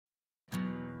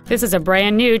This is a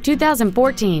brand new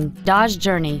 2014 Dodge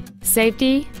Journey.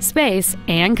 Safety, space,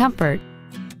 and comfort.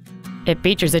 It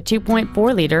features a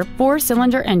 2.4-liter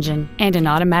four-cylinder engine and an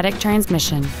automatic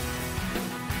transmission.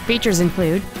 Features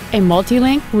include a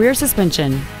multi-link rear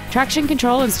suspension, traction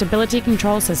control and stability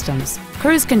control systems,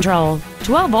 cruise control,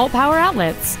 12-volt power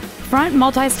outlets, front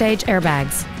multi-stage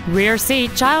airbags, rear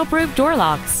seat child-proof door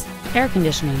locks, air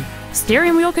conditioning,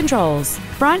 steering wheel controls,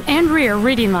 front and rear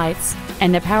reading lights,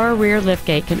 and the power rear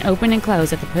liftgate can open and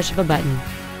close at the push of a button.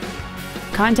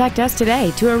 Contact us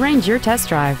today to arrange your test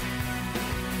drive.